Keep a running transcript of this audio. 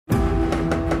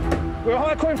We're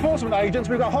High Court enforcement agents.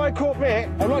 We've got High Court writ.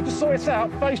 I'd like to sort this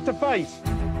out face to face.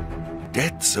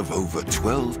 Debts of over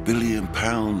 £12 billion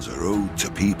are owed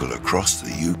to people across the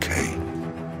UK.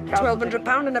 £1,200,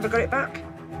 I never got it back.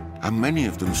 And many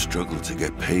of them struggle to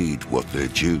get paid what they're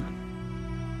due.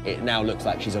 It now looks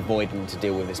like she's avoiding to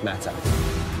deal with this matter.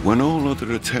 When all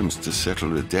other attempts to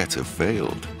settle a debt have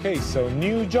failed, Okay, so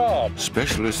new job.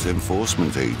 specialist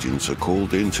enforcement agents are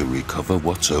called in to recover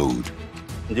what's owed.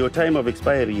 Your time of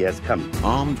expiry has come.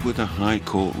 Armed with a High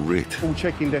Court writ, All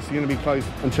check-in desks are going to be closed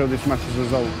until this matter's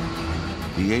resolved.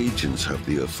 the agents have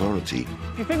the authority,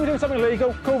 If you think we're doing something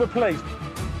illegal, call the police.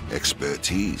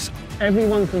 expertise,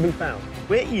 Everyone can be found.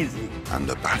 Where is he? and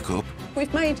the backup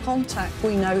We've made contact.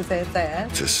 We know they're there.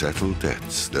 to settle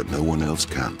debts that no one else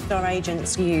can. Our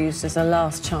agents used as a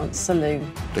last chance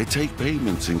saloon. They take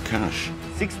payments in cash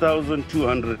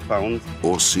 £6,200.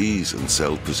 or seize and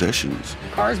sell possessions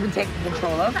Car's been taken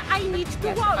control of. I need to go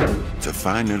on. to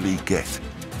finally get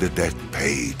the debt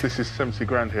paid. This is 70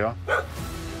 grand here.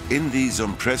 In these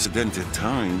unprecedented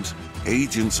times,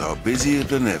 agents are busier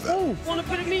than ever. Oh, want a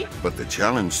bit of me? But the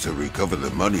challenge to recover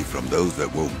the money from those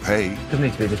that won't pay Doesn't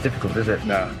need to be this difficult, does it?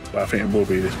 No, but I think it will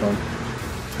be this one.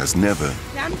 has never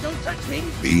Damn, don't touch me.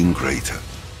 been greater.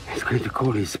 He's going to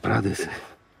call his brothers.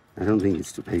 I don't think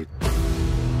it's too late.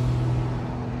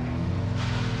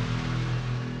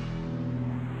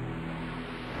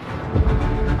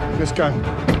 Let's go.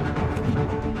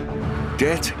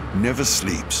 Debt never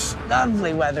sleeps.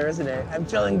 Lovely weather, isn't it? I'm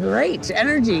feeling great.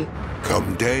 Energy.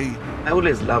 Come day I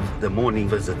always love the morning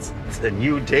visits. It's a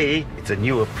new day, it's a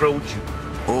new approach.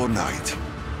 or night,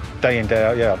 Day in, day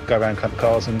out, yeah, I'll go around, collect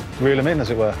cars and reel them in, as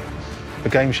it were. The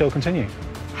game shall continue.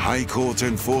 High Court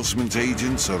enforcement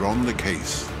agents are on the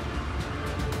case.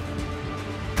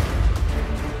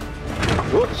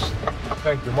 Oops.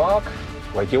 Thank you, Mark.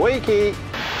 Wakey, wakey.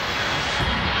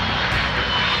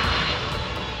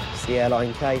 It's the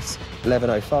airline case,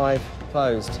 1105,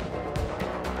 closed.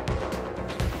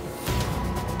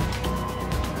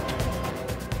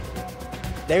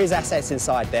 There is assets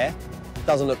inside there.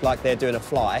 Doesn't look like they're doing a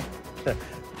fly.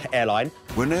 Airline.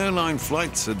 When airline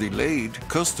flights are delayed,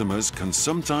 customers can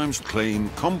sometimes claim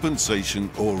compensation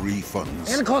or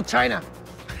refunds. Call China.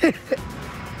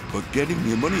 But getting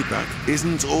your money back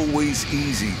isn't always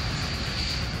easy.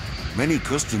 Many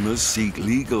customers seek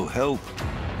legal help.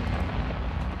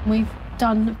 We've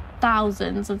done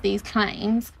thousands of these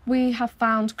claims. We have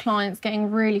found clients getting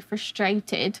really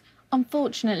frustrated.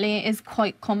 Unfortunately, it is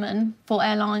quite common for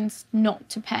airlines not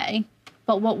to pay.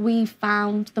 But what we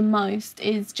found the most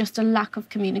is just a lack of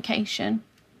communication.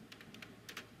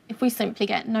 If we simply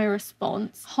get no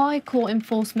response, High Court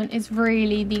enforcement is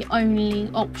really the only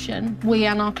option we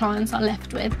and our clients are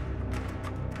left with.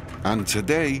 And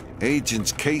today,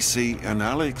 agents Casey and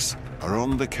Alex are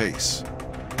on the case.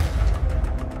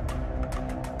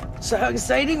 So how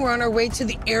exciting. We're on our way to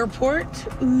the airport.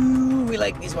 Ooh, we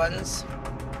like these ones.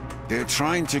 They're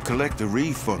trying to collect a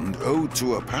refund owed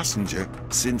to a passenger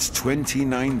since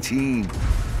 2019.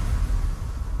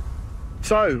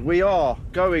 So, we are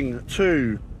going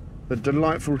to the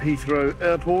delightful Heathrow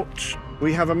Airport.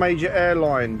 We have a major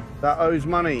airline that owes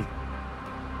money.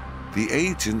 The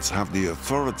agents have the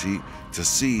authority to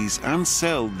seize and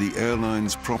sell the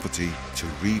airline's property to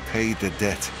repay the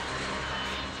debt.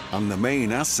 And the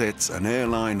main assets an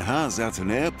airline has at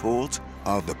an airport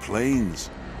are the planes.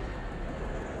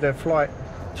 Their flight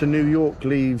to New York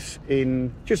leaves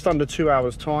in just under 2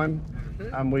 hours' time,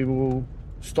 and we will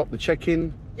stop the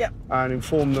check-in and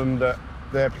inform them that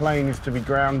their plane is to be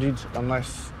grounded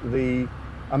unless the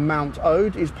amount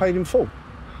owed is paid in full.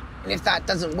 And if that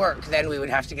doesn't work, then we would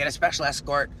have to get a special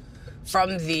escort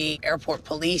from the airport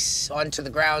police onto the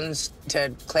grounds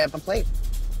to clamp a plane.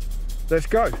 Let's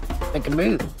go. Make a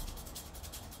move.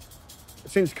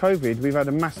 Since COVID, we've had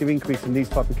a massive increase in these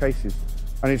type of cases.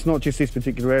 And it's not just this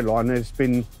particular airline. There's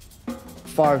been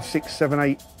 5, 6, 7,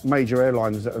 8 major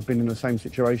airlines that have been in the same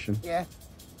situation. Yeah.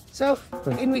 So,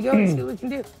 in we go and see what we can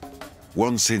do.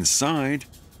 Once inside,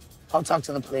 I'll talk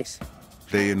to the police.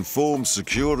 they inform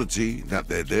security that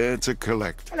they're there to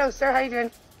collect. Hello, sir. How you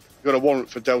doing? Got a warrant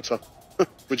for Delta,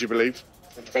 would you believe?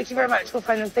 Thank you very much. We'll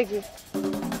find them. Thank you.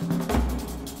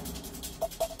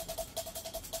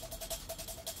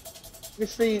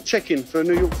 This is the check-in for a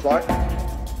New York flight.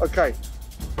 OK.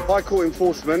 High Court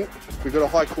enforcement. We've got a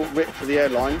High Court writ for the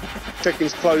airline.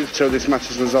 Check-in's closed till this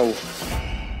matter's resolved.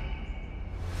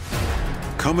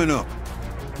 Coming up,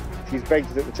 She's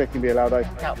begged that the check-in be allowed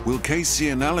open. will Casey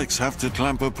and Alex have to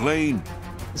clamp a plane?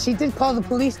 She did call the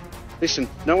police. Listen,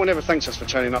 no one ever thanks us for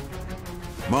turning up.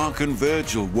 Mark and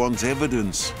Virgil want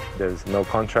evidence. There's no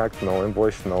contract, no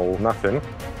invoice, no nothing.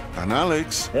 And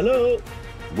Alex Hello.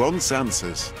 wants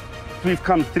answers. We've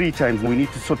come 3 times. We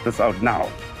need to sort this out now.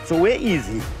 So where is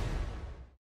he?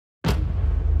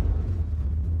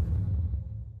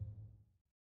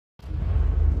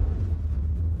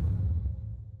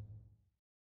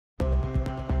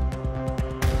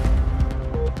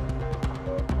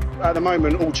 At the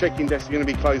moment, all check-in desks are going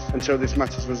to be closed until this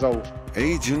matter's resolved.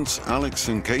 Agents Alex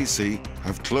and Casey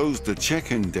have closed the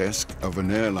check-in desk of an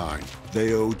airline.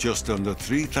 They owe just under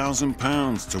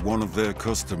 £3,000 to one of their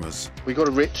customers. We got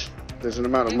a writ. There's an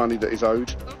amount of money that is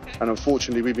owed. And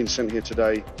unfortunately, we've been sent here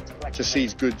today to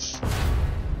seize goods.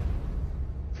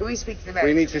 Can we speak to the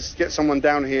manager? We need to get someone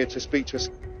down here to speak to us.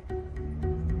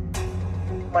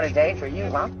 What a day for you,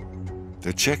 huh?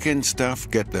 The check-in staff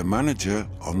get their manager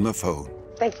on the phone.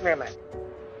 Thank you very much.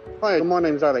 Hi, my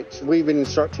name's Alex. We've been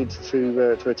instructed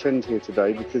to attend here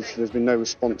today because there's been no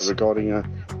response regarding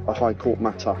a High Court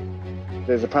matter.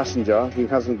 There's a passenger who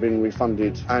hasn't been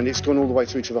refunded, and it's gone all the way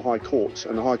through to the High Court,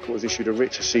 and the High Court has issued a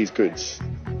writ to seize goods.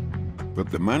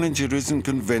 But the manager isn't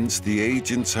convinced the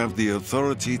agents have the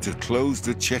authority to close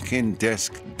the check-in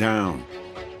desk down.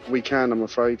 We can, I'm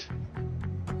afraid.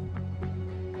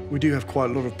 We do have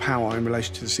quite a lot of power in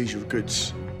relation to the seizure of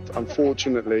goods.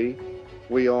 Unfortunately,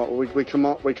 we're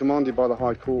commanded by the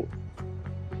High Court.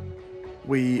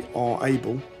 We are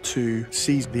able to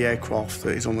seize the aircraft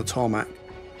that is on the tarmac.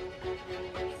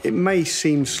 It may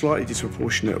seem slightly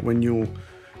disproportionate when you're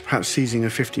perhaps seizing a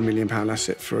 £50 million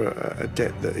asset for a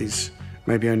debt that is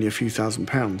maybe only a few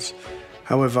 £1,000s.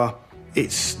 However,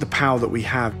 it's the power that we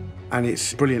have, and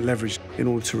it's brilliant leverage in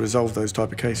order to resolve those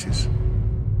type of cases.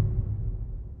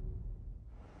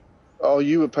 Are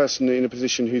you a person in a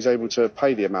position who's able to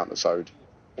pay the amount that's owed?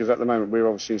 Because at the moment, we're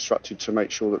obviously instructed to make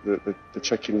sure that the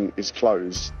check-in is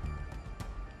closed.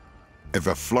 If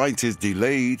a flight is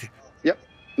delayed, Yep,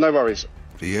 no worries.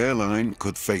 the airline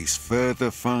could face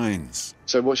further fines.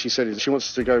 So what she said is she wants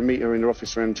us to go meet her in her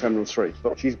office around Terminal 3.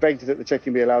 But she's begged that the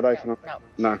check-in be allowed open.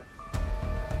 No.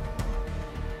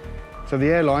 So the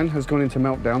airline has gone into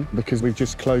meltdown because we've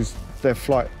just closed their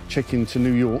flight check-in to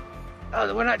New York.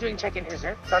 Oh, we're not doing check-in here,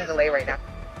 sir. It's on delay right now.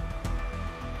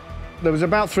 There was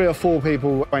about 3 or 4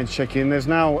 people waiting to check in. There's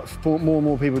now more and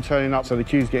more people turning up, so the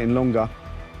queue's getting longer.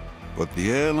 But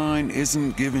the airline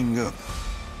isn't giving up.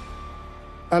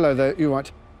 Hello there, you're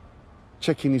right.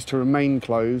 Check-in is to remain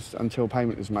closed until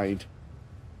payment is made.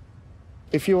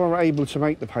 If you are able to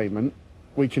make the payment,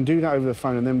 we can do that over the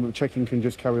phone, and then the check-in can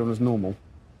just carry on as normal.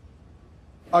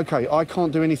 OK, I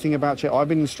can't do anything about check. I've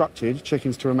been instructed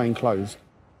check-ins to remain closed.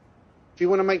 If you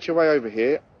want to make your way over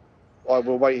here, I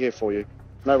will wait here for you.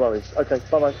 No worries. OK,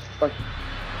 bye-bye. Bye.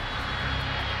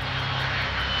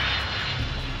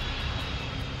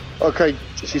 OK,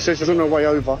 she says she's on her way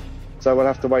over, so we'll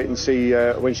have to wait and see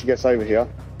when she gets over here.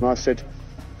 And I said,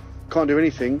 can't do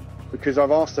anything because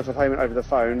I've asked her for payment over the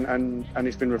phone and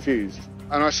it's been refused.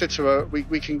 And I said to her, we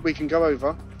can go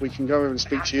over and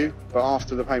speak to you, but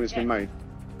after the payment's been made.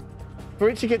 For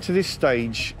it to get to this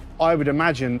stage, I would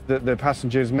imagine that the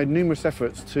passengers made numerous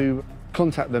efforts to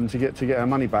contact them to get her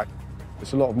money back.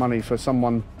 It's a lot of money for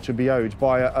someone to be owed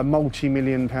by a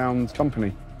multi-million-pound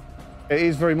company. It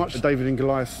is very much a David and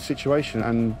Goliath situation,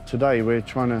 and today we're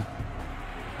trying to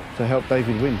help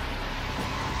David win.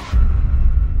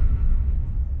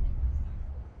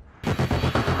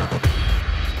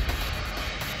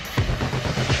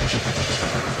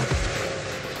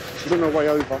 She's on her way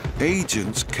over.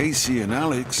 Agents Casey and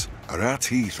Alex are at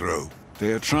Heathrow.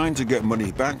 They are trying to get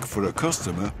money back for a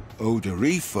customer owed a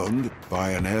refund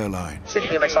by an airline. Shouldn't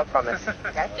be myself from this.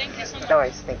 Okay? Thank you so much. No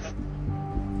worries, thanks.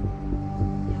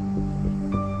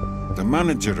 The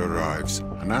manager arrives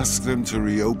and asks them to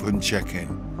reopen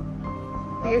check-in.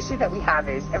 The issue that we have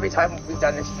is every time we've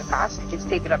done this in the past, it's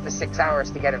taken up to 6 hours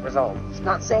to get it resolved.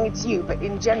 Not saying it's you, but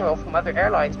in general, from other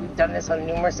airlines, we've done this on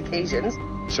numerous occasions.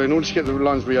 So in order to get the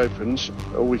lines reopened,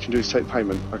 all we can do is take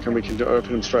payment. Okay, we can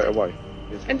open them straight away.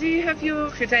 And do you have your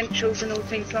credentials and all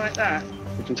things like that?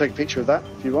 We can take a picture of that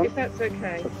if you want. If that's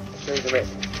okay. I'll show you the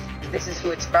wrist. This is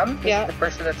who it's from. This is the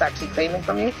person that's actually claiming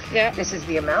from you. Yeah. This is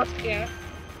the amount. Yeah.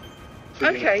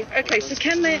 Okay, so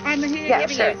can they, I'm here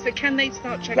giving it, so can they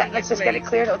start checking Yeah, let's just get it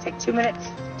cleared. It'll take 2 minutes.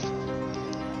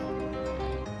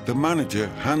 The manager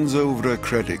hands over a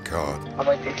credit card. I'll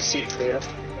wait for the receipt cleared.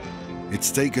 It's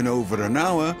taken over an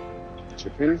hour,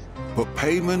 but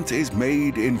payment is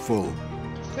made in full.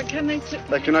 So can they...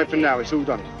 They can open now, it's all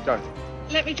done. Go.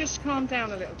 Let me just calm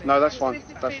down a little bit. No, that's fine.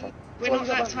 That's fine. We're not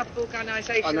that type of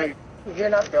organisation. I know. You're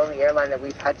not the only airline that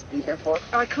we've had to be here for.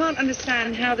 I can't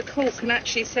understand how the court can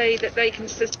actually say that they can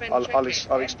suspend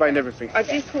I'll explain everything. I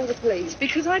did call the police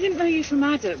because I didn't know you from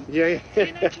Adam. Yeah. Do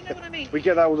you know what I mean? We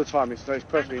get that all the time. It's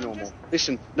perfectly normal.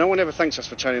 Listen, no one ever thanks us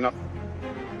for turning up.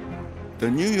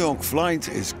 The New York flight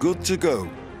is good to go,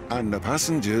 and the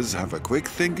passengers have a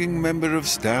quick-thinking member of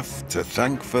staff to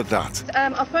thank for that.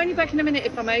 I'll phone you back in a minute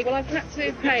if I may. Well, I've had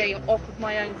to pay off of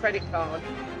my own credit card.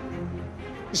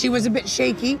 She was a bit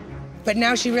shaky, but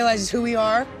now she realizes who we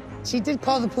are. She did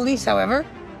call the police, however.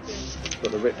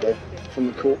 Got the writ there from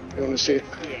the court. You want to see it?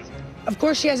 Of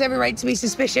course, she has every right to be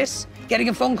suspicious, getting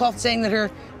a phone call saying that her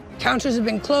counters have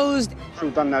been closed. It's all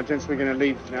done now, gents. We're going to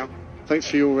leave now. Thanks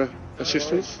for your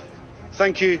assistance.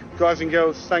 Thank you, guys and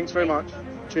girls. Thanks very much.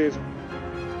 Cheers.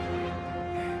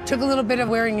 Took a little bit of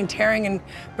wearing and tearing and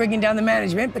bringing down the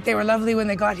management, but they were lovely when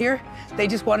they got here. They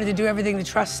just wanted to do everything to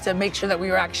trust to make sure that we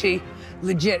were actually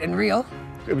legit and real.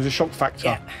 It was a shock factor.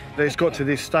 Yeah. It's got to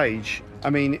this stage. I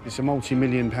mean, it's a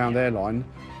multi-million-pound airline,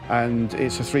 and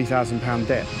it's a £3,000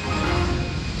 debt.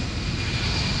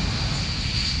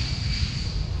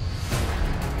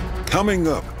 Coming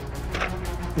up,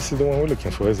 This is the one we're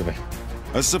looking for, isn't it?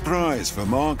 a surprise for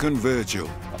Mark and Virgil.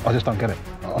 I just don't get it.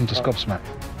 I'm just gobsmacked.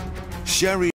 Sherry